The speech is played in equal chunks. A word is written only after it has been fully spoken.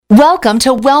Welcome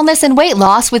to Wellness and Weight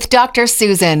Loss with Dr.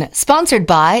 Susan, sponsored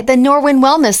by the Norwin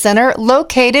Wellness Center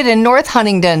located in North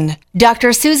Huntingdon.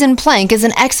 Dr. Susan Plank is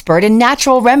an expert in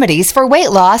natural remedies for weight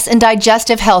loss and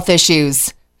digestive health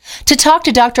issues. To talk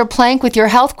to Dr. Plank with your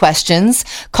health questions,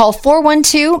 call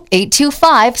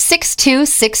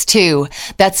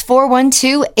 412-825-6262. That's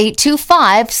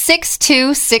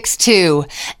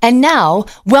 412-825-6262. And now,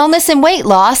 Wellness and Weight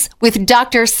Loss with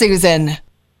Dr. Susan.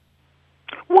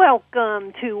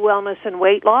 Welcome to Wellness and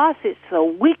Weight Loss. It's a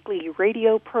weekly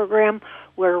radio program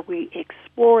where we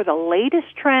explore the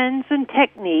latest trends and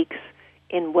techniques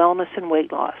in wellness and weight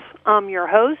loss. I'm your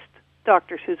host,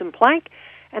 Dr. Susan Plank,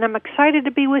 and I'm excited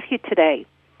to be with you today.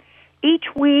 Each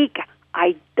week,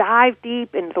 I dive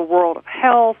deep into the world of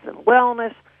health and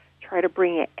wellness, try to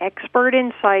bring you expert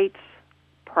insights,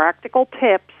 practical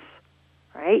tips,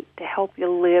 right, to help you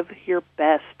live your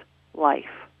best life.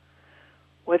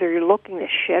 Whether you're looking to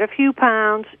shed a few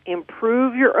pounds,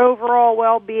 improve your overall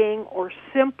well-being, or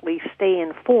simply stay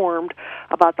informed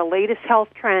about the latest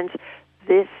health trends,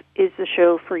 this is the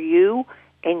show for you,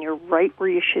 and you're right where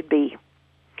you should be.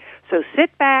 So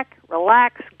sit back,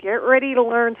 relax, get ready to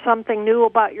learn something new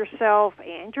about yourself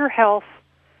and your health,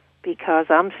 because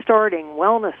I'm starting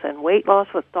Wellness and Weight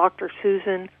Loss with Dr.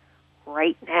 Susan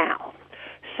right now.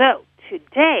 So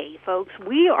today, folks,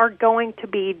 we are going to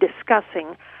be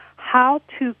discussing how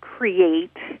to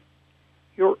create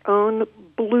your own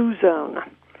blue zone.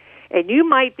 And you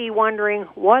might be wondering,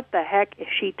 what the heck is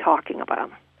she talking about?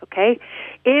 Okay?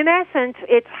 In essence,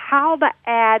 it's how to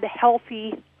add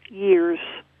healthy years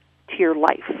to your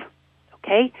life.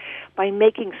 Okay? By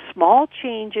making small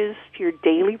changes to your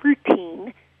daily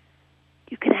routine,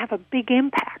 you can have a big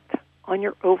impact on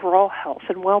your overall health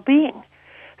and well-being.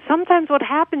 Sometimes what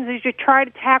happens is you try to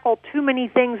tackle too many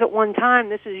things at one time.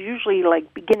 This is usually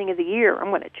like beginning of the year. I'm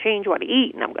going to change what I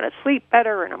eat, and I'm going to sleep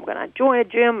better, and I'm going to join a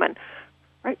gym, and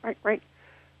right.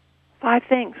 5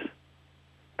 things.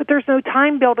 But there's no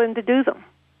time built in to do them.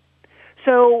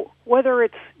 So whether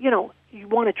it's, you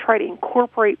want to try to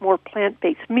incorporate more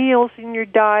plant-based meals in your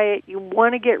diet, you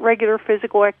want to get regular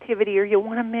physical activity, or you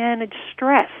want to manage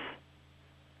stress,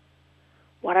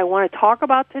 what I want to talk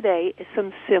about today is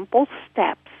some simple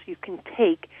steps you can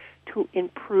take to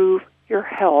improve your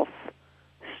health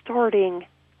starting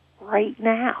right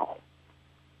now.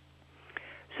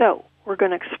 So we're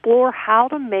going to explore how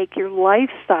to make your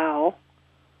lifestyle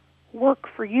work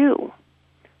for you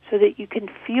so that you can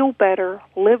feel better,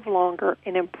 live longer,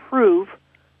 and improve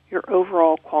your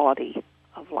overall quality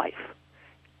of life.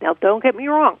 Now, don't get me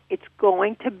wrong. It's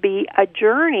going to be a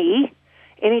journey,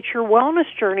 and it's your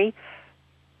wellness journey,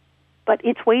 but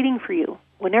it's waiting for you.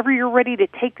 Whenever you're ready to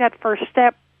take that first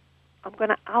step, I'm going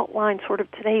to outline sort of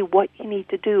today what you need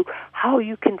to do, how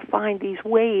you can find these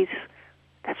ways.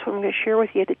 That's what I'm going to share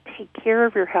with you to take care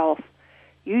of your health.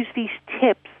 Use these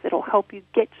tips that will help you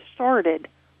get started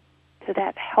to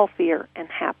that healthier and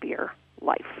happier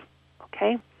life.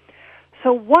 Okay?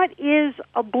 So what is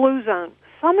a blue zone?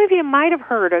 Some of you might have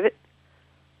heard of it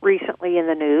recently in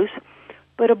the news,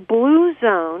 but a blue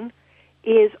zone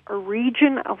is a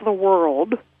region of the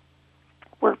world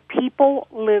where people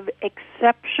live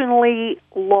exceptionally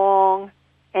long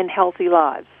and healthy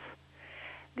lives.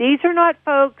 These are not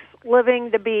folks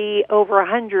living to be over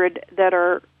 100 that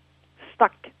are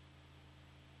stuck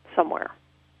somewhere.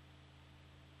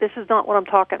 This is not what I'm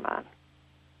talking about.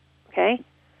 Okay?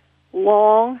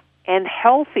 Long and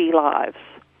healthy lives.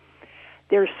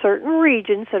 There are certain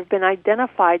regions that have been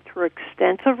identified through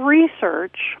extensive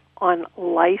research on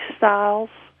lifestyles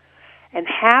and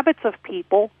habits of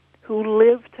people who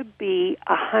live to be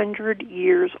 100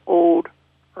 years old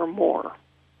or more.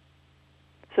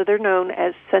 So they're known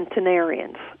as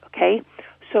centenarians, okay?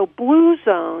 So blue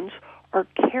zones are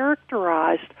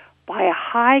characterized by a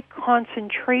high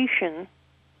concentration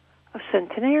of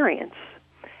centenarians,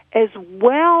 as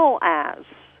well as,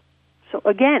 so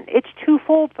again, it's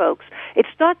twofold, folks.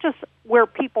 It's not just where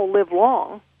people live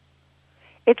long.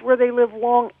 It's where they live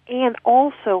long and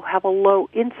also have a low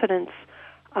incidence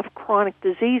of chronic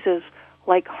diseases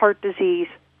like heart disease,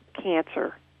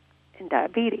 cancer, and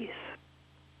diabetes.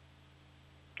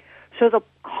 So the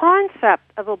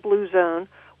concept of a blue zone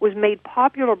was made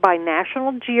popular by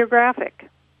National Geographic.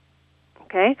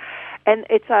 Okay? And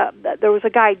there was a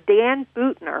guy, Dan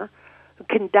Buettner, who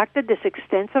conducted this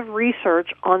extensive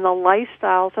research on the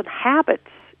lifestyles and habits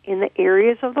in the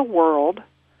areas of the world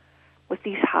with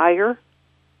these higher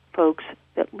folks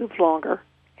that live longer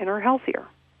and are healthier.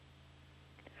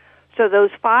 So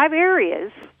those 5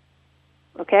 areas,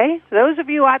 okay, those of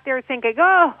you out there thinking,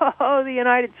 oh, the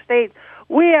United States,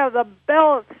 we have the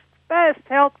best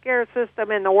healthcare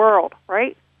system in the world,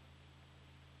 right?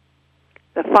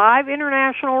 The 5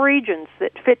 international regions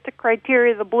that fit the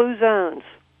criteria of the blue zones: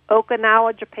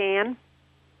 Okinawa, Japan;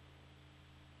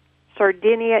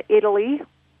 Sardinia, Italy;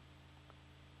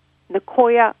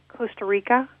 Nicoya, Costa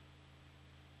Rica;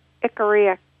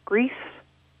 Icaria, Greece;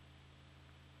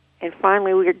 and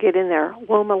finally we get in there,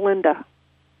 Loma Linda,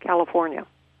 California.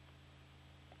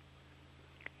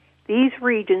 These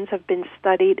regions have been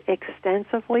studied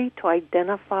extensively to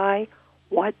identify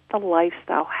what the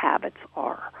lifestyle habits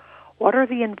are. What are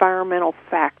the environmental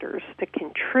factors that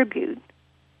contribute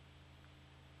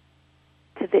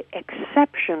to the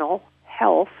exceptional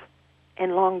health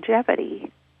and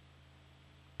longevity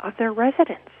of their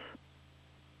residents?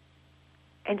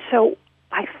 And so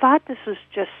I thought this was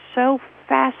just so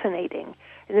fascinating,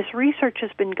 and this research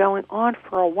has been going on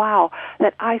for a while,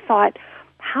 that I thought,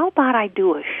 how about I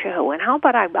do a show, and how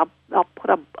about I'll put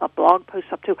a blog post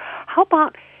up too. How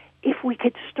about if we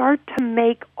could start to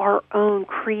make our own,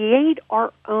 create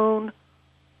our own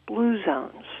blue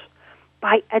zones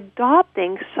by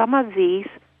adopting some of these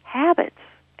habits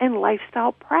and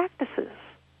lifestyle practices?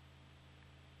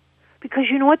 Because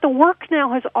you know what? The work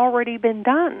now has already been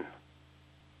done.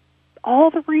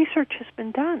 All the research has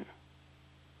been done.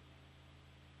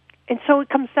 And so it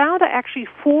comes down to actually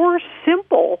 4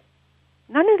 simple.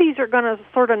 None of these are going to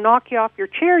sort of knock you off your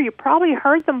chair. You probably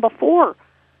heard them before.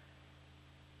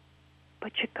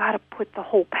 But you got to put the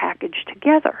whole package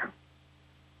together.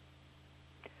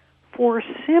 4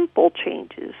 simple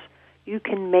changes you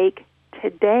can make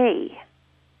today.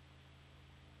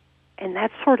 And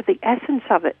that's sort of the essence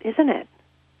of it, isn't it?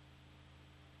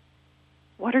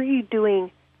 What are you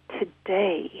doing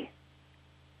today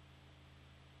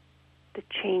to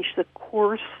change the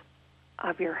course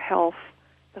of your health,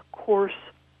 the course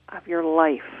of your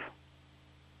life?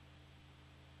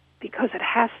 Because it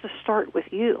has to start with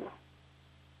you.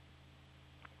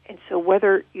 And so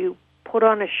whether you put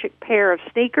on a pair of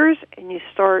sneakers and you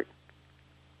start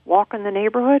walking the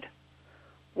neighborhood,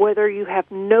 whether you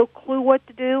have no clue what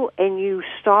to do and you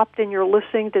stopped and you're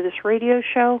listening to this radio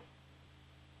show,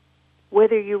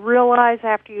 whether you realize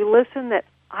after you listen that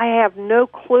I have no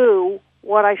clue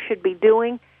what I should be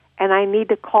doing and I need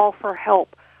to call for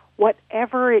help,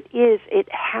 whatever it is, it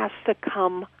has to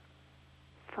come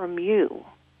from you.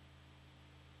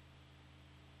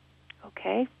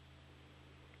 Okay?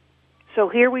 So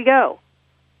here we go.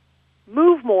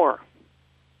 Move more.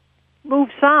 Move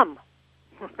some.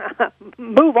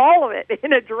 Move all of it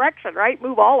in a direction, right?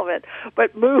 Move all of it,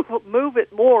 but move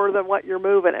it more than what you're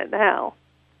moving it now.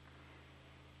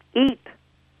 Eat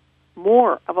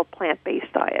more of a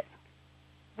plant-based diet.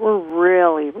 We're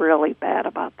really, really bad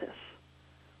about this.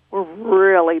 We're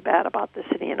really bad about this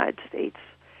in the United States.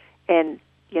 And,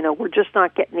 you know, we're just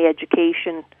not getting the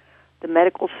education. The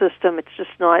medical system, it's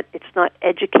not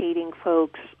educating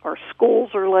folks. Our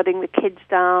schools are letting the kids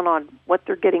down on what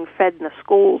they're getting fed in the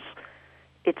schools.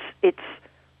 It's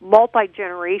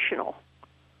multi-generational.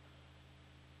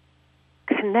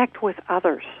 Connect with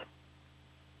others.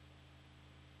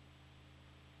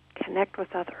 Connect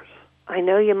with others. I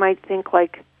know you might think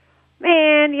like,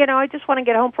 man, you know, I just want to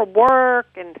get home from work,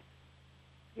 and,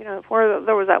 you know,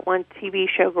 there was that one TV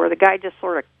show where the guy just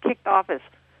sort of kicked off his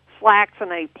slacks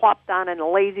and he plopped down in a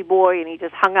lazy boy and he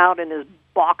just hung out in his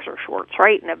boxer shorts,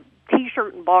 right? And a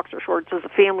T-shirt and boxer shorts as the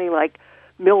family like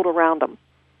milled around him.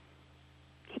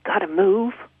 You got to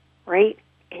move, right?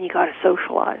 And you got to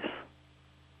socialize.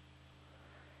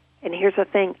 And here's the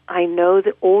thing. I know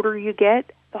the older you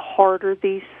get, the harder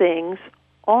these things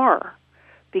are,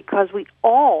 because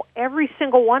every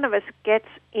single one of us gets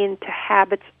into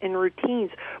habits and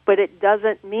routines, but it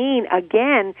doesn't mean,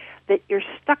 again, that you're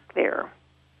stuck there.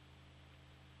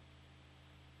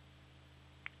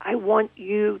 I want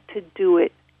you to do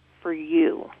it for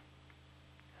you,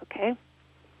 okay?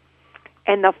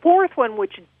 And the 4th one,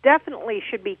 which definitely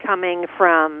should be coming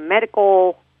from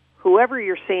medical, whoever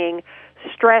you're seeing,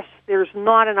 stress. There's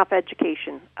not enough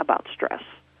education about stress.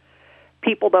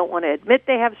 People don't want to admit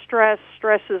they have stress.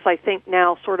 Stress is, I think,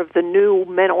 now sort of the new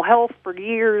mental health for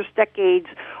years, decades.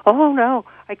 Oh, no,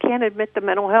 I can't admit the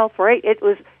mental health, right? It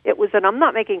was, and I'm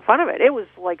not making fun of it. It was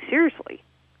like, seriously,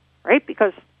 right?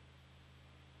 Because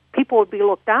people would be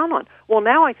looked down on. Well,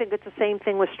 now I think it's the same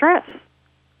thing with stress.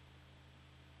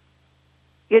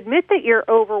 You admit that you're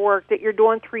overworked, that you're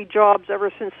doing 3 jobs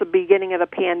ever since the beginning of the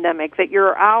pandemic, that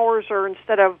your hours are,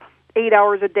 instead of 8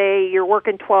 hours a day, you're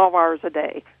working 12 hours a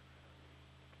day,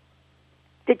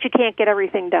 that you can't get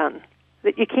everything done,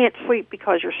 that you can't sleep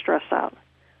because you're stressed out.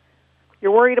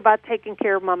 You're worried about taking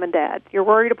care of mom and dad. You're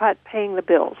worried about paying the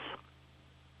bills.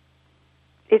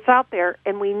 It's out there,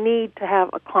 and we need to have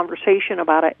a conversation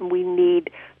about it, and we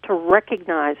need to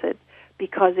recognize it,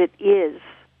 because it is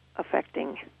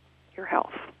affecting your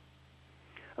health.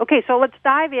 Okay, so let's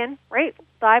dive in, right?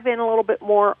 Dive in a little bit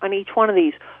more on each one of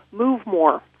these. Move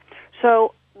more.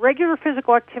 So regular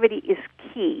physical activity is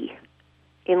key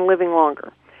in living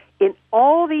longer. In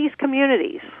all these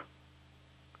communities,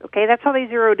 okay, that's how they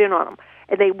zeroed in on them.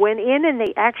 And they went in and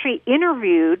they actually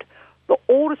interviewed the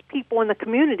oldest people in the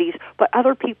communities, but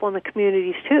other people in the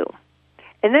communities too.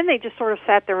 And then they just sort of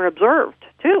sat there and observed,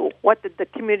 too. What did the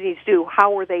communities do?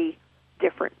 How were they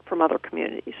different from other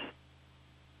communities?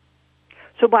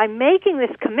 So by making this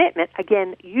commitment,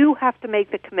 again, you have to make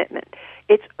the commitment.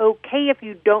 It's okay if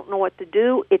you don't know what to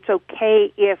do. It's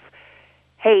okay if,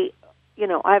 hey, you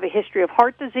know, I have a history of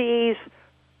heart disease.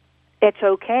 It's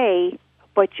okay,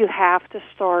 but you have to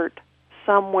start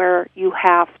somewhere. You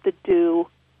have to do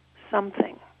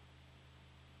something.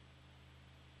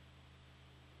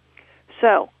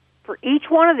 So for each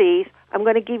one of these, I'm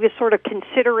going to give you sort of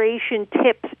consideration,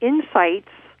 tips, insights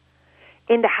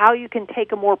into how you can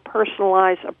take a more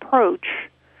personalized approach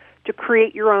to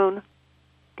create your own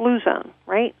blue zone,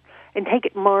 right? And take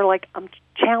it more like I'm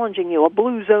challenging you, a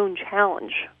blue zone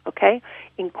challenge, okay?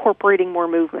 Incorporating more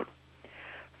movement.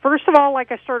 First of all,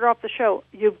 like I started off the show,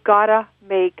 you've got to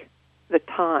make the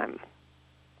time.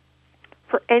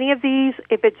 For any of these,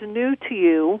 if it's new to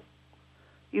you,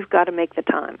 you've got to make the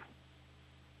time.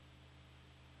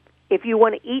 If you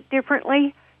want to eat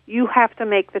differently, you have to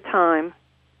make the time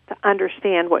to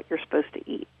understand what you're supposed to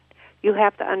eat. You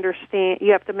have to understand,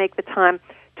 you have to make the time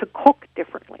to cook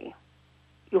differently.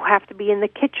 You have to be in the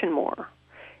kitchen more.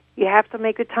 You have to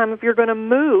make the time if you're going to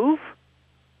move.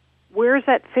 Where does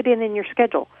that fit in your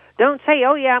schedule? Don't say,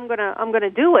 "Oh yeah, I'm going to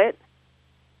do it."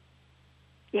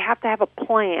 You have to have a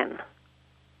plan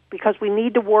because we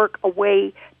need to work a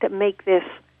way to make this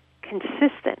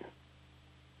consistent.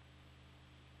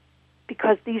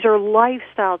 Because these are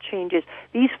lifestyle changes.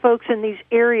 These folks in these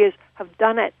areas have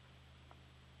done it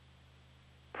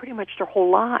pretty much their whole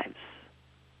lives.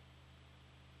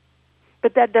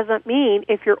 But that doesn't mean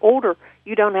if you're older,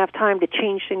 you don't have time to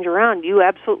change things around. You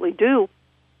absolutely do.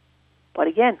 But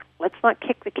again, let's not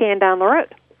kick the can down the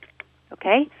road.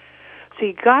 Okay? So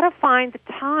you got to find the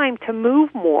time to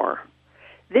move more.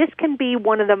 This can be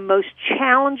one of the most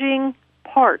challenging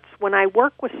parts when I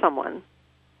work with someone,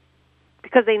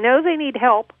 because they know they need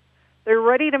help, they're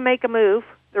ready to make a move,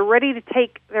 they're ready to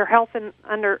take their health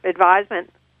under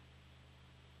advisement,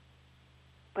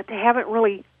 but they haven't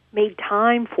really made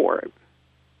time for it.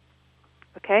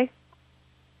 Okay?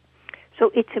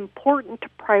 So it's important to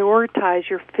prioritize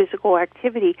your physical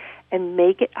activity and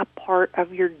make it a part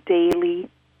of your daily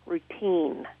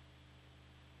routine.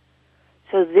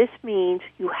 So this means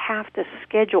you have to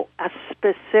schedule a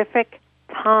specific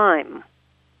time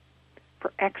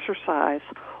for exercise,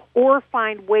 or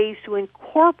find ways to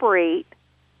incorporate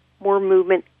more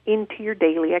movement into your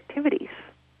daily activities.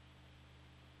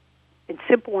 And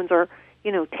simple ones are,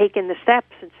 you know, taking the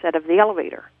steps instead of the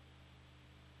elevator.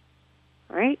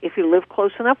 Right? If you live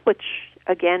close enough, which,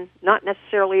 again, not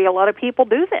necessarily a lot of people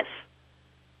do this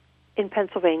in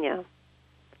Pennsylvania,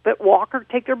 but walk or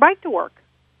take their bike to work,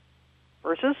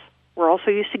 versus we're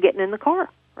also used to getting in the car,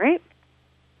 right?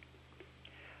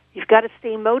 You've got to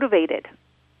stay motivated.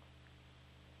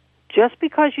 Just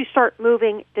because you start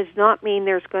moving does not mean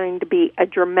there's going to be a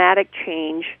dramatic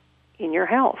change in your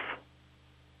health.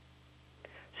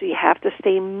 So you have to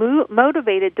stay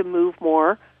motivated to move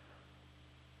more,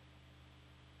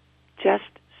 just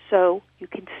so you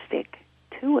can stick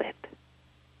to it.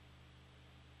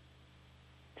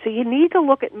 So you need to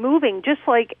look at moving just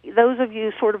like those of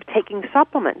you sort of taking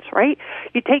supplements, right?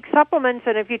 You take supplements,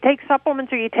 and if you take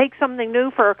supplements or you take something new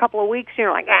for a couple of weeks,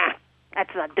 you're like, that's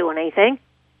not doing anything.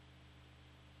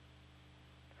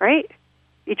 Right?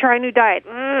 You try a new diet.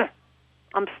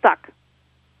 I'm stuck.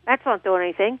 That's not doing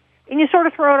anything. And you sort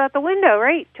of throw it out the window,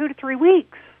 right? 2 to 3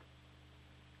 weeks.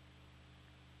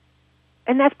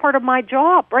 And that's part of my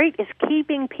job, right, is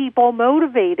keeping people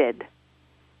motivated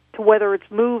to whether it's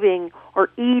moving or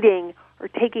eating or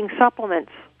taking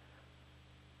supplements.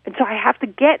 And so I have to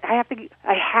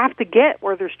get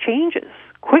where there's changes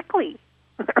quickly,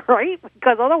 right?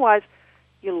 Because otherwise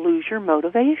you lose your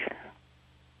motivation.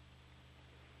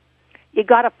 You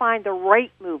got to find the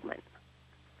right movement.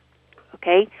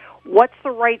 Okay? What's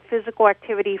the right physical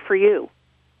activity for you?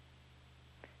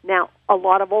 Now, a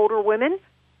lot of older women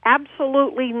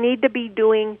absolutely need to be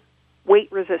doing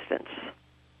weight resistance.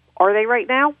 Are they right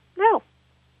now? No.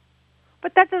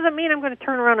 But that doesn't mean I'm going to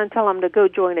turn around and tell them to go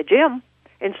join a gym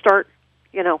and start,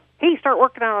 start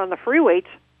working out on the free weights.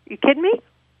 You kidding me?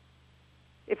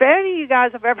 If any of you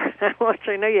guys have ever, which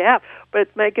I know you have, but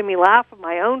it's making me laugh of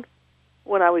my own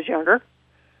when I was younger,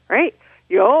 right?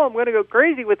 I'm going to go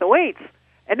crazy with the weights.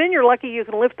 And then you're lucky you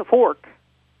can lift a fork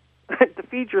to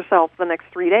feed yourself the next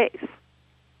 3 days,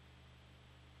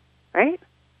 right?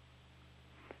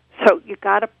 So you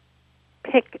got to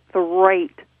pick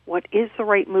what is the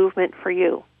right movement for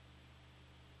you.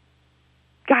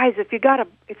 Guys, if you got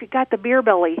the beer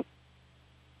belly,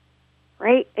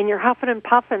 right, and you're huffing and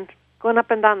puffing, going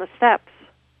up and down the steps,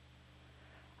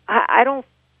 I don't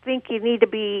think you need to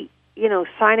be,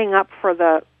 signing up for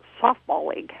the softball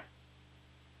league.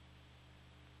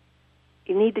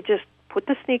 You need to just put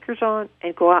the sneakers on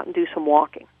and go out and do some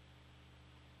walking.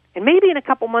 And maybe in a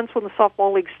couple months when the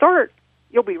softball leagues start,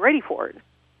 you'll be ready for it.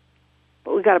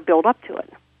 But we've got to build up to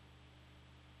it.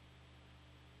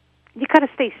 You got to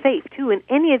stay safe, too. In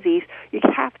any of these, you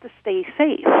have to stay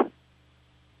safe.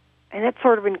 And that's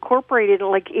sort of incorporated,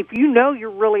 like if you know you're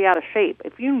really out of shape,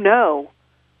 if you know,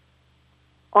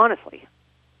 honestly,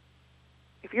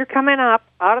 if you're coming up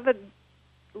out of the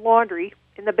laundry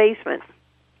in the basement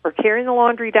or carrying the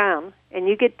laundry down and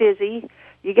you get dizzy,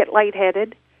 you get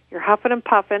lightheaded, you're huffing and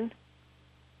puffing,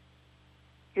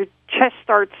 your chest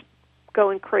starts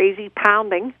going crazy,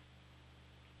 pounding,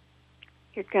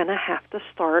 you're going to have to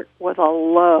start with a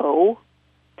low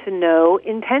to no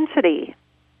intensity.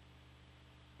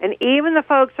 And even the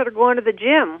folks that are going to the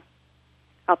gym,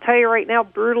 I'll tell you right now,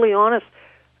 brutally honest,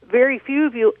 very few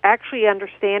of you actually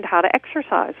understand how to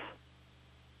exercise.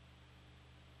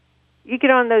 You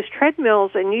get on those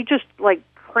treadmills and you just like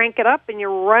crank it up and you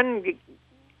run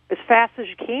as fast as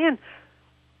you can.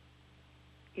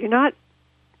 You're not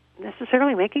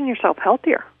necessarily making yourself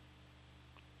healthier,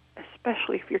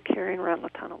 especially if you're carrying around a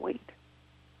ton of weight.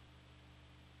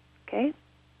 Okay?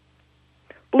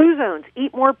 Blue zones,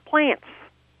 eat more plants.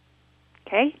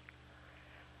 Okay?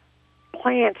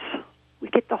 Plants. We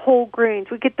get the whole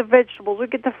grains, we get the vegetables, we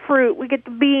get the fruit, we get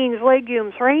the beans,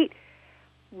 legumes, right?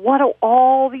 What do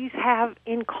all these have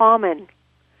in common?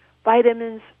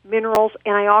 Vitamins, minerals,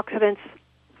 antioxidants,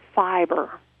 fiber.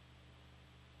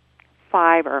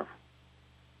 Fiber.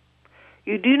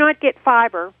 You do not get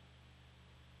fiber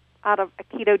out of a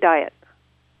keto diet.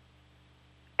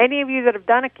 Any of you that have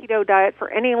done a keto diet for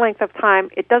any length of time,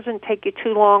 it doesn't take you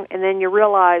too long, and then you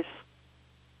realize,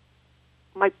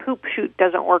 my poop chute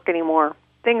doesn't work anymore.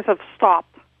 Things have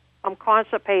stopped. I'm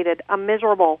constipated. I'm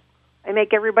miserable. I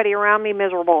make everybody around me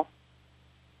miserable.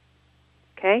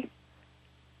 Okay?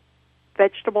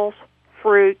 Vegetables,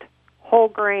 fruit, whole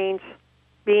grains,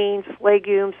 beans,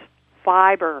 legumes,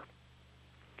 fiber.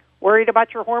 Worried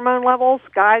about your hormone levels?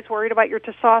 Guys, worried about your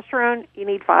testosterone? You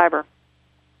need fiber.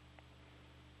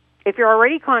 If you're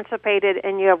already constipated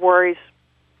and you have worries,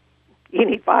 you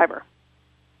need fiber.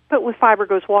 But with fiber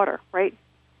goes water, right?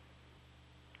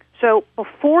 So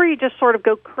before you just sort of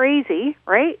go crazy,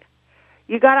 right,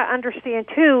 you got to understand,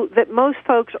 too, that most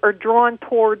folks are drawn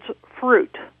towards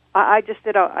fruit. I just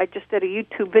did a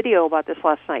YouTube video about this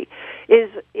last night.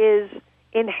 Is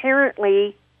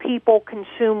inherently people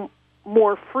consume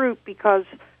more fruit because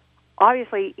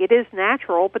obviously it is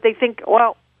natural, but they think,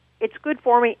 well, it's good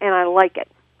for me and I like it.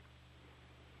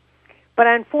 But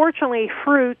unfortunately,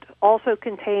 fruit also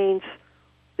contains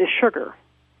the sugar.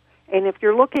 And if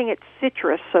you're looking at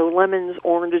citrus, so lemons,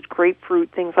 oranges,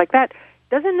 grapefruit, things like that,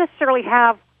 doesn't necessarily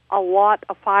have a lot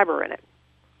of fiber in it.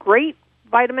 Great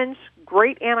vitamins,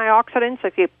 great antioxidants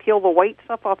if you peel the white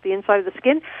stuff off the inside of the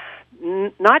skin.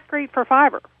 Not great for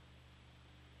fiber.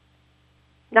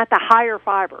 Not the higher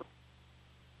fiber.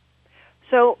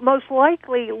 So most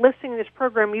likely, listening to this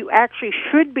program, you actually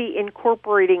should be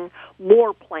incorporating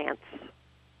more plants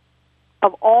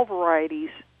of all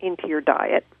varieties into your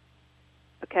diet.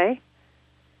 Okay?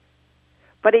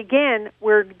 But again,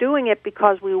 we're doing it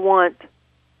because we want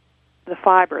the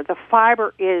fiber. The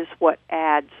fiber is what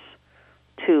adds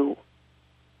to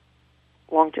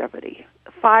longevity.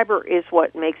 The fiber is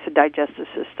what makes the digestive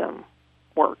system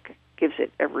work, gives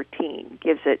it a routine,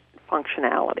 gives it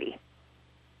functionality.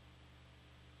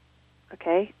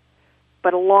 Okay?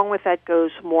 But along with that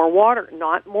goes more water,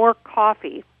 not more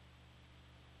coffee.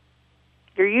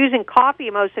 You're using coffee,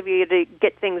 most of you, to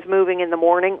get things moving in the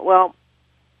morning. Well,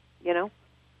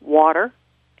 water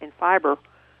and fiber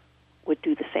would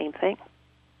do the same thing.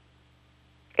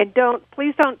 And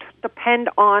please don't depend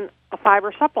on a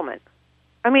fiber supplement.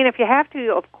 I mean, if you have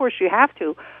to, of course you have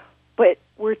to, but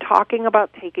we're talking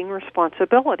about taking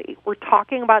responsibility. We're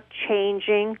talking about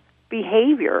changing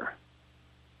behavior.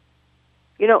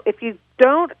 If you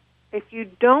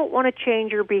don't want to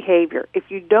change your behavior, if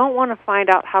you don't want to find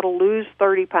out how to lose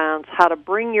 30 pounds, how to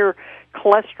bring your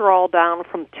cholesterol down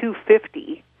from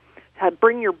 250, how to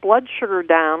bring your blood sugar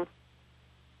down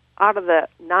out of the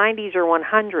 90s or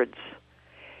 100s,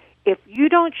 if you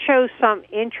don't show some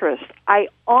interest, I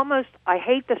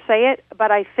hate to say it,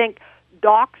 but I think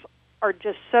docs are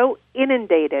just so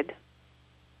inundated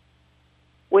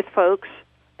with folks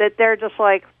that they're just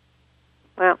like,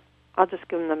 well, I'll just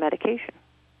give them the medication.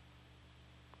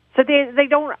 So they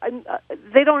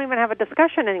don't even have a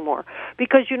discussion anymore,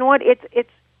 because you know what, it's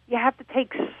you have to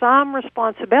take some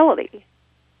responsibility.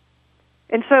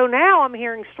 And so now I'm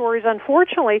hearing stories.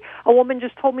 Unfortunately, a woman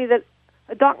just told me that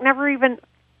a doc never even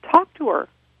talked to her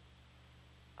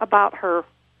about her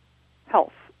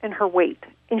health and her weight,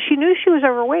 and she knew she was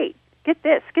overweight. Get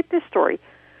this story.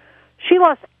 She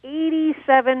lost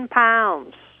 87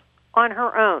 pounds on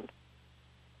her own.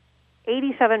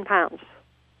 87 pounds.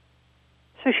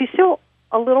 So she's still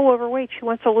a little overweight. She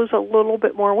wants to lose a little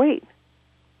bit more weight.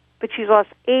 But she's lost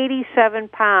 87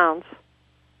 pounds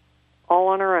all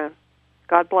on her own.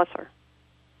 God bless her.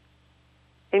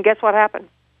 And guess what happened?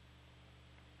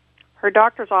 Her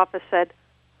doctor's office said,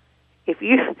 if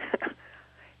you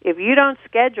don't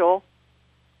schedule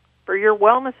for your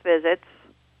wellness visits,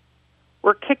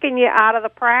 we're kicking you out of the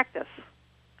practice.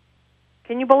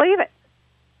 Can you believe it?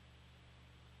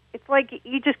 It's like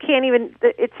you just can't even,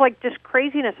 it's like just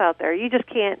craziness out there. You just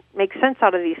can't make sense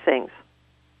out of these things.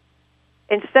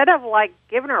 Instead of like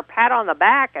giving her a pat on the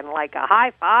back and like a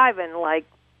high five and like,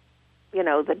 you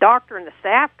know, the doctor and the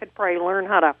staff could probably learn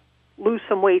how to lose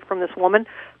some weight from this woman,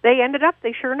 they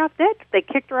sure enough did. They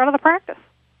kicked her out of the practice.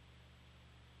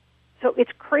 So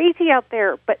it's crazy out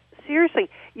there, but seriously,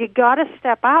 you got to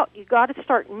step out. You got to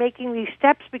start making these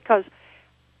steps, because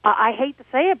I hate to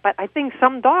say it, but I think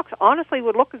some docs honestly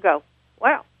would look and go,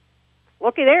 well,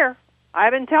 looky there.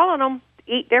 I've been telling them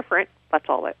to eat different. That's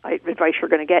all advice you're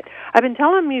going to get. I've been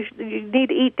telling them you need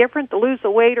to eat different to lose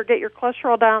the weight or get your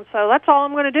cholesterol down, so that's all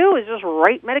I'm going to do is just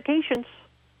write medications.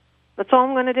 That's all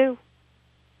I'm going to do.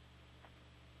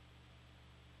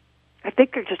 I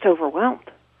think they're just overwhelmed,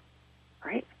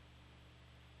 right?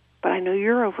 But I know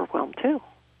you're overwhelmed too.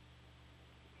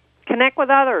 Connect with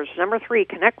others. Number 3,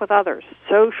 connect with others.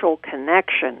 Social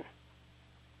connection.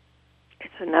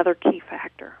 It's another key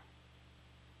factor.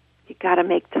 You got to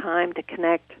make time to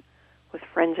connect with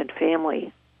friends and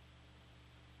family.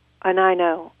 And I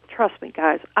know, trust me,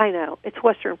 guys, I know. It's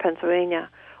Western Pennsylvania.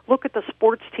 Look at the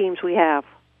sports teams we have.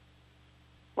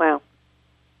 Well,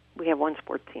 we have one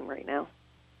sports team right now.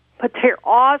 But they're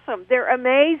awesome. They're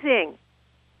amazing.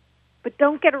 But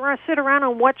don't sit around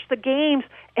and watch the games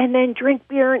and then drink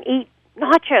beer and eat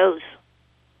nachos.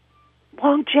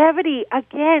 Longevity,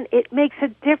 again, it makes a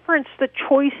difference, the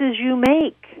choices you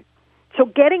make. So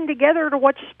getting together to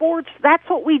watch sports, that's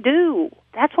what we do.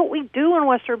 That's what we do in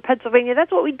Western Pennsylvania.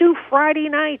 That's what we do Friday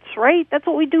nights, right? That's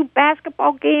what we do,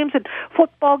 basketball games and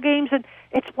football games, and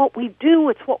it's what we do.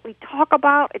 It's what we talk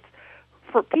about. It's,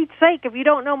 for Pete's sake, if you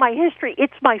don't know my history,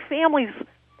 it's my family's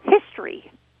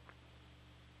history.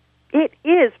 It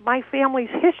is my family's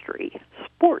history,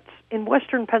 sports in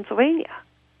Western Pennsylvania.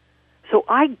 So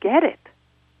I get it.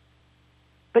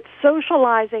 But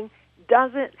socializing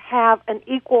doesn't have an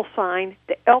equal sign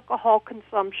to alcohol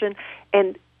consumption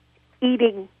and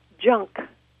eating junk.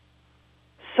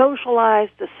 Socialize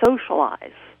to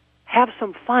socialize. Have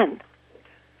some fun.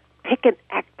 Pick an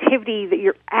activity that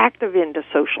you're active in to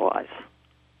socialize.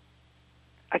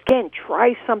 Again,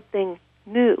 try something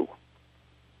new.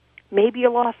 Maybe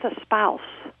you lost a spouse.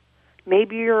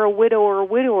 Maybe you're a widow or a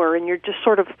widower and you're just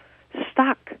sort of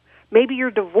stuck. Maybe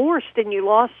you're divorced and you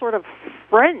lost sort of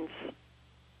friends.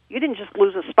 You didn't just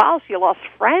lose a spouse, you lost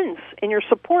friends and your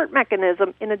support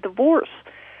mechanism in a divorce.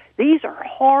 These are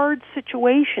hard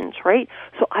situations, right?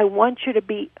 So I want you to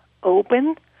be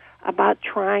open about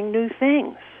trying new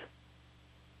things.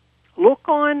 Look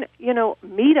on,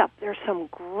 Meetup. There's some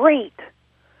great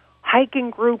hiking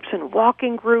groups and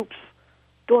walking groups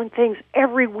doing things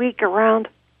every week around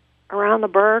the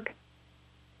burg.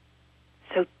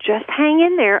 So just hang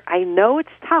in there. I know it's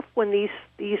tough when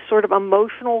these sort of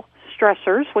emotional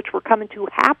stressors, which we're coming to,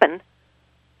 happen,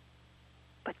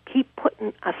 but keep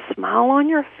putting a smile on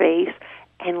your face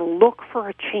and look for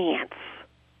a chance,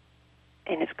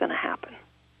 and it's going to happen.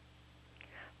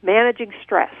 Managing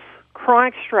stress,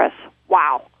 chronic stress,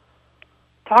 wow.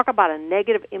 Talk about a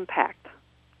negative impact,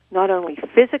 not only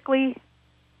physically,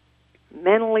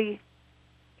 mentally,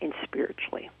 and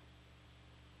spiritually.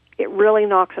 It really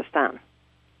knocks us down.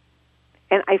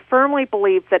 And I firmly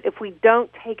believe that if we don't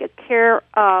take care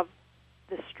of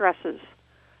the stresses,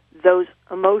 those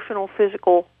emotional,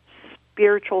 physical,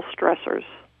 spiritual stressors,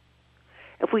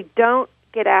 if we don't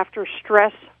get after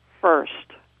stress first,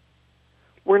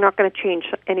 we're not going to change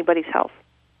anybody's health.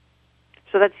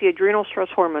 So that's the adrenal stress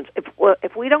hormones.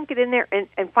 If we don't get in there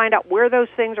and find out where those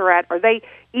things are at, are they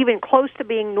even close to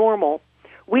being normal,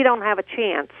 we don't have a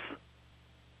chance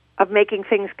of making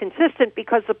things consistent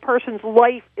because the person's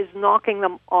life is knocking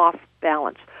them off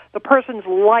balance. The person's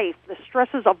life, the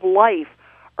stresses of life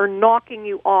are knocking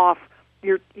you off.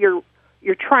 You're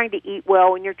trying to eat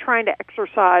well and you're trying to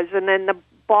exercise, and then the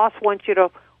boss wants you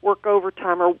to work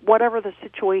overtime or whatever the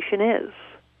situation is.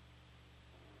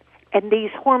 And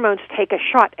these hormones take a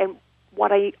shot. And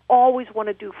what I always want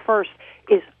to do first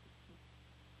is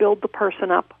build the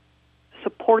person up,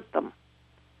 support them.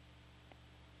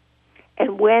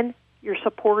 And when you're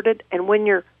supported and when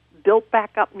you're built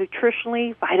back up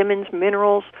nutritionally, vitamins,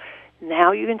 minerals,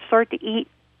 now you can start to eat.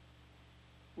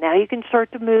 Now you can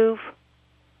start to move.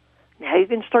 Now you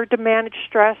can start to manage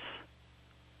stress.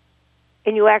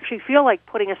 And you actually feel like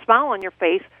putting a smile on your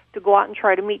face to go out and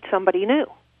try to meet somebody new.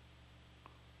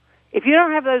 If you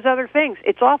don't have those other things,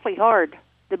 it's awfully hard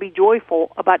to be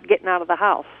joyful about getting out of the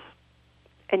house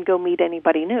and go meet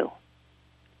anybody new.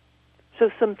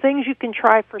 So some things you can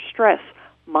try for stress: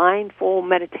 mindful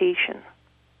meditation,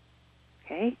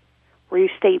 okay, where you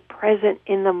stay present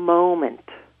in the moment.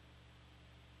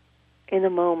 In the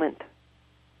moment.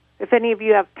 If any of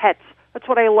you have pets, that's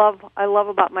what I love. I love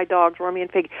about my dogs, Rummy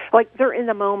and Fig. Like, they're in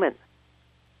the moment.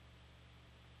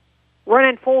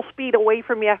 Running full speed away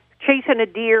from you, chasing a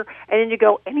deer, and then you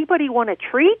go, anybody want a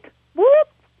treat? Whoop!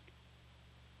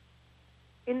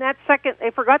 In that second,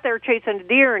 they forgot they were chasing a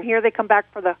deer, and here they come back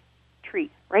for the treat,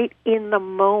 right? In the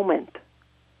moment.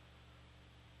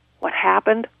 What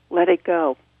happened? Let it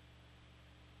go.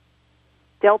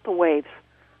 Delta waves.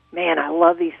 Man, I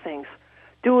love these things.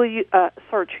 Do a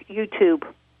search, YouTube,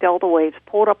 delta waves.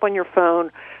 Pull it up on your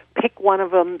phone. Pick one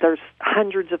of them. There's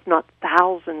hundreds, if not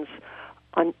thousands,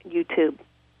 on YouTube.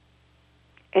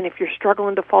 And if you're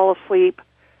struggling to fall asleep,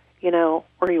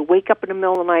 or you wake up in the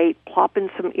middle of the night, plop in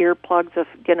some earplugs,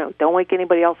 don't wake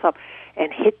anybody else up,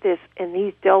 and hit this, and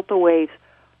these delta waves,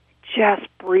 just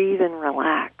breathe and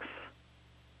relax.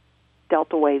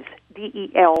 Delta waves,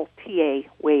 DELTA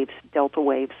waves, delta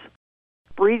waves.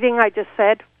 Breathing, I just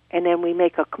said, and then we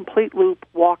make a complete loop,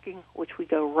 walking, which we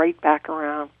go right back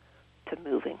around to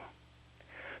moving.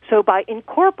 So by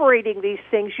incorporating these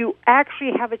things, you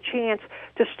actually have a chance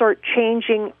to start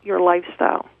changing your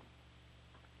lifestyle.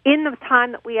 In the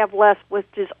time that we have left, which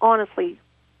is honestly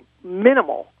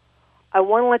minimal, I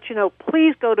want to let you know,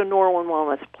 please go to Norwin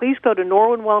Wellness. Please go to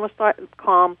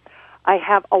norwinwellness.com. I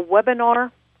have a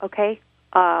webinar,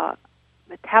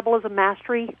 Metabolism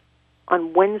Mastery,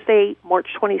 on Wednesday, March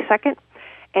 22nd.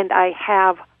 And I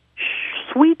have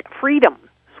Sweet Freedom.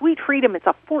 Sweet Freedom, it's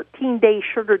a 14-day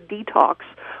sugar detox.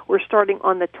 We're starting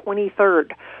on the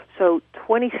 23rd. So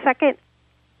 22nd,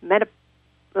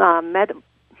 I'm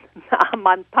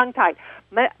tongue-tied.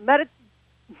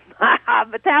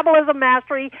 Metabolism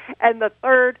Mastery, and the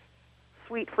 3rd,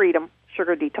 Sweet Freedom,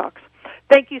 sugar detox.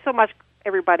 Thank you so much,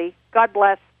 everybody. God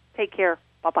bless. Take care.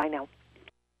 Bye-bye now.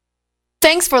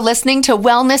 Thanks for listening to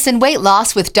Wellness and Weight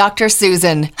Loss with Dr.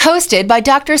 Susan, hosted by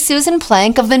Dr. Susan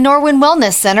Plank of the Norwin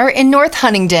Wellness Center in North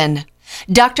Huntingdon.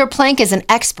 Dr. Plank is an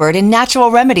expert in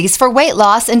natural remedies for weight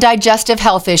loss and digestive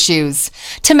health issues.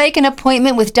 To make an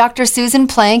appointment with Dr. Susan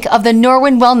Plank of the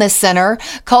Norwin Wellness Center,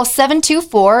 call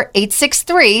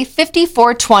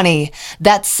 724-863-5420.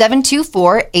 That's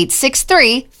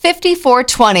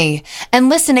 724-863-5420. And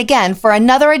listen again for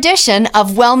another edition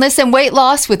of Wellness and Weight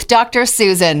Loss with Dr.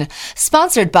 Susan,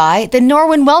 sponsored by the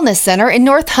Norwin Wellness Center in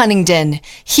North Huntingdon,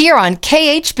 here on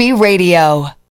KHB Radio.